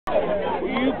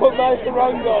You put my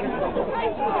sarong on.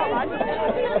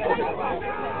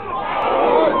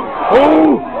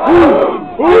 Ooh!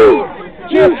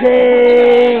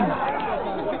 Chicken!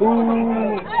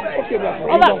 Ooh!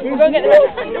 Oh, that's, we'll go get the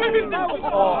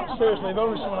Oh, seriously, if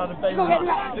only someone had a baby. Go get the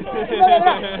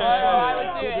I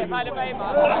would do it if I had a baby.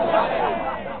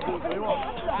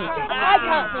 I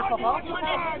can't flip off.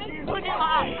 Put it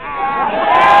on.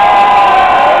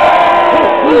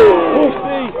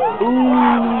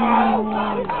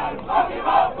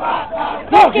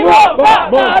 Fuck him up,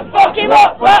 Batman! Fuck him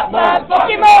up, Batman! Fuck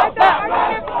him up,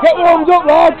 Batman! Get warmed up,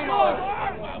 lads!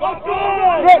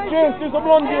 Stretches, do some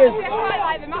lunges!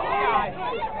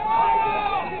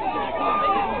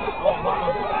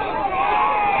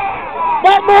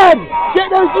 Batman! Get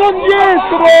those lunges!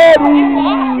 Come on!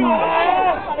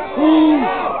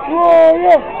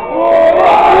 Warrior!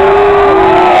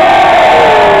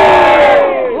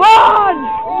 Run!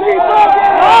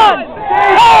 Run!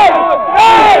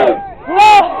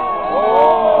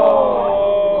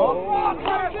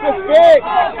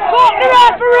 Fuck the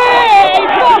referee!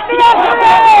 Fuck the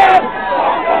referee!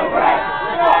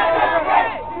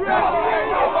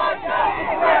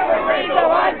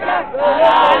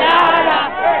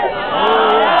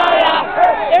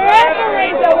 The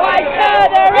referee's a white card!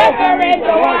 The referee's a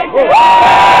white card!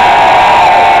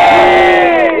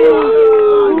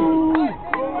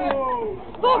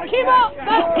 Fuck him up!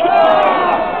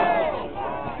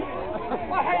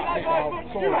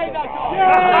 You hate that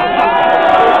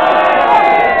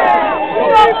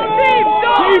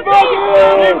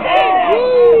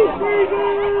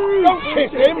Don't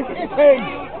kiss him, hit him!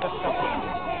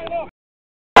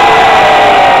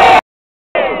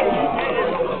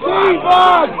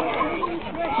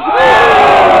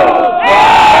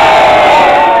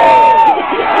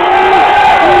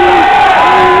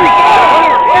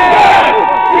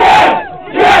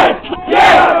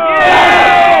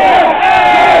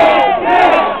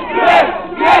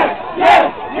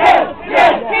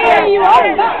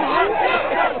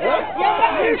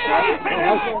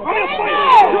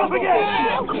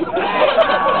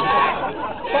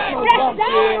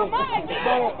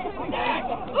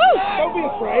 Don't be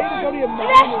afraid, it's only a man.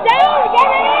 Rest down, get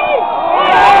in!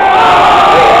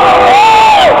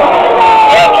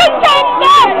 You can take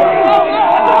that!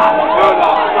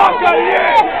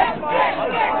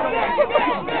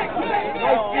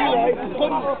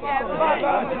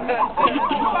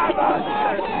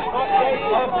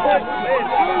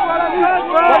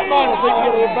 Batman, I think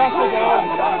you're the best of now.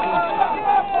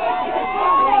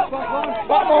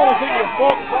 Batman, I think you're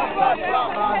fucked.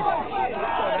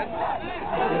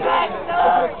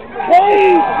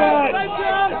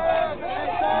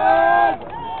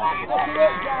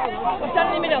 Stand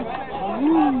in the middle.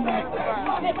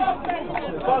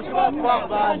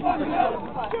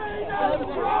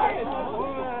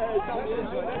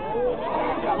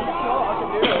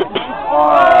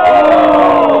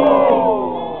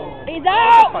 He's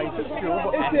out!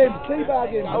 It's him,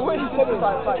 teabagging. I wish he said it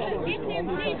like that.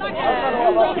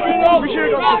 We should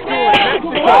have gone to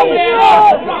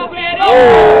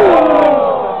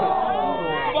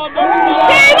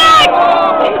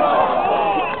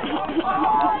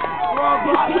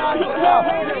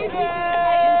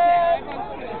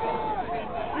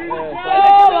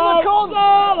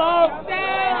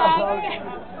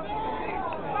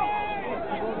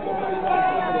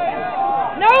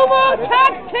no more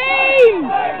tag team!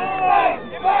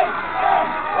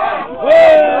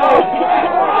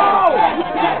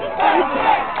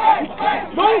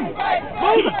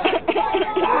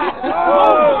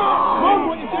 Mum,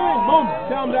 what are you doing? Mum,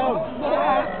 calm down.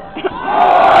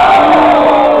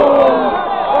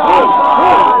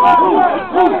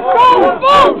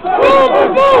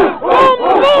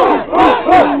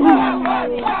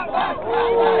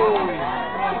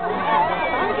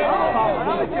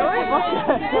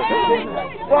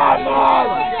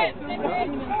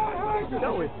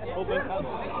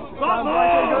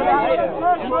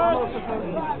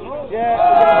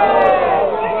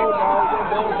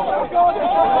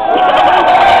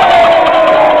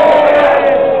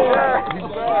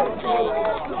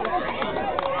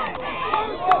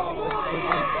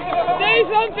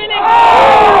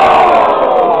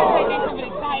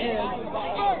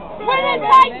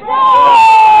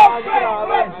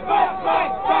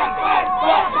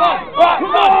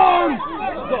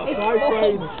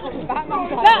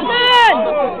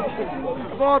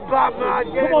 Batman!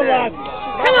 Come on, lads!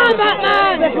 Come on,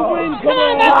 Batman! Come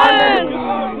on, Batman!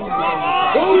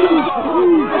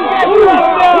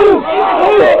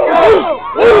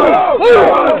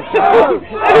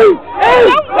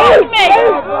 Don't push me!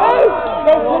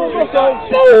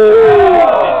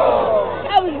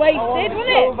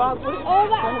 Come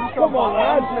on,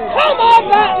 lads. Come on,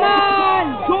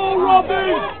 Batman! Go,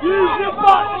 Robin! Use your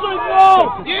bat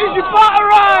signal! Use your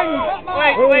batarang!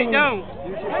 Wait, don't.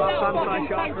 Use your bat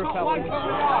anti-shark repellent. It's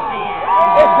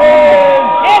in!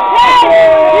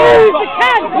 Use the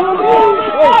can!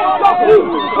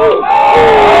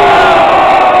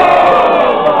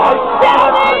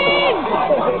 Down in!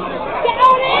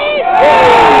 Down in!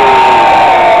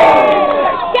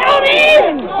 Down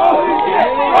in! Holy shit!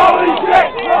 Holy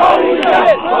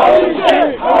shit! Holy shit!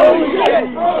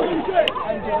 Holy shit!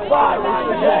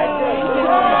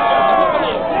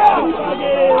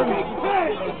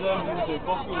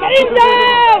 Get him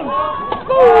down!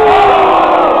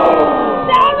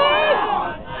 Down in!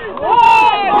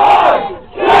 1,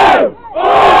 2,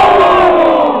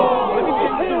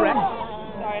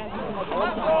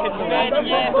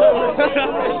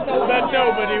 That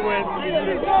nobody wins.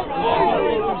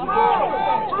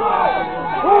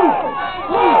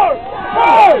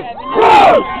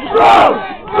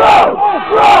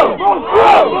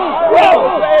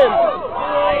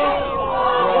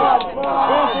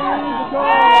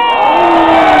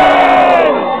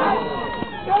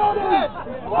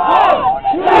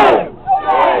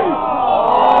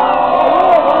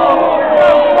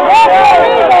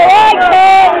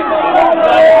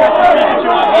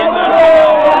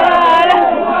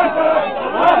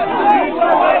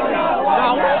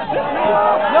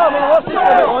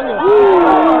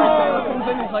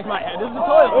 Like my head is the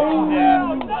toilet.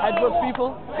 Yeah. Headbutt people.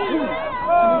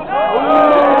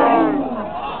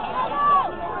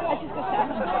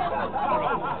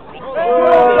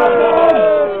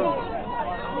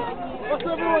 What's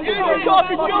everyone doing?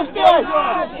 Coffee justice!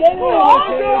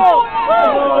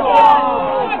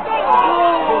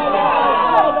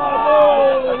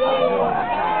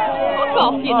 Fuck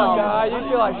off, you know. You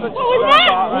feel like such a What was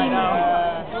that? right now.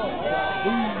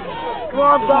 Come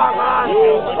on, Batman!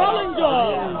 Challenger!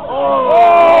 Oh!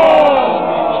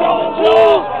 Challenger!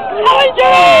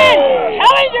 Challenger in!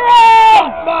 Challenger in!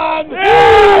 Batman!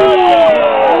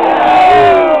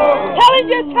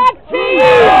 Challenger tag team!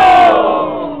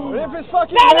 Rip his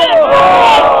fucking Down head in the off.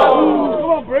 front!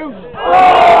 Come on, Bruce!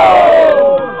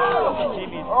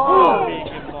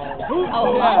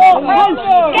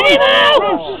 Get him out!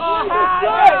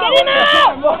 Get him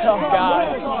out! Oh, God.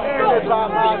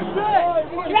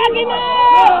 Drag him out!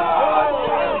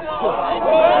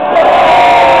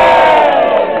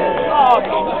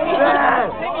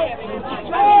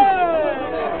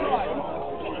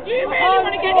 You really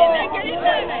want to get in there? Get in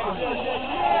there, mate.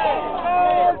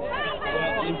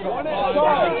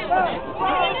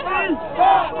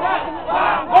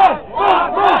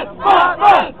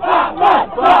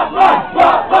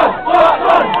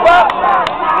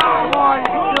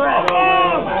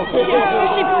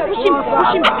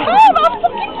 Push him! Come on,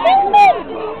 fucking Kingman!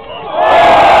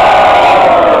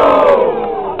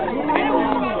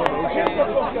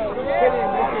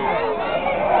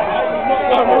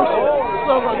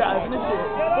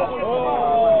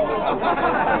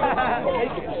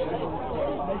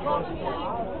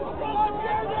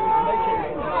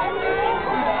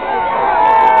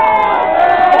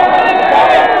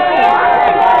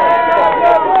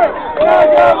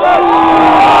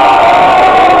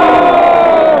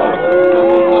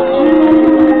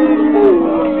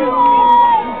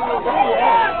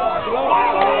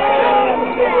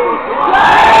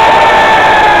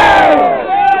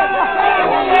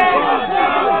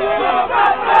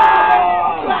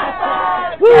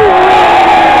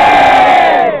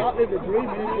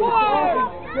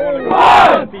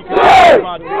 Yeah!